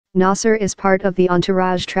Nasser is part of the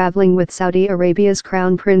entourage traveling with Saudi Arabia's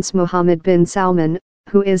Crown Prince Mohammed bin Salman,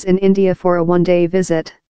 who is in India for a one-day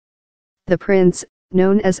visit. The prince,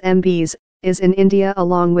 known as MBs, is in India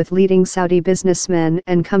along with leading Saudi businessmen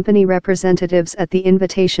and company representatives at the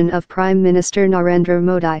invitation of Prime Minister Narendra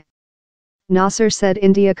Modi. Nasser said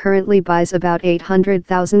India currently buys about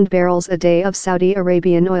 800,000 barrels a day of Saudi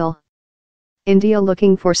Arabian oil. India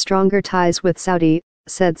looking for stronger ties with Saudi,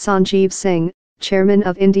 said Sanjeev Singh, chairman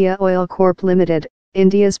of India Oil Corp Limited,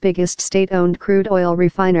 India's biggest state-owned crude oil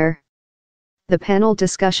refiner. The panel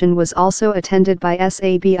discussion was also attended by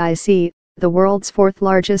SABIC, the world's fourth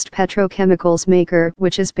largest petrochemicals maker,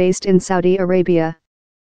 which is based in Saudi Arabia.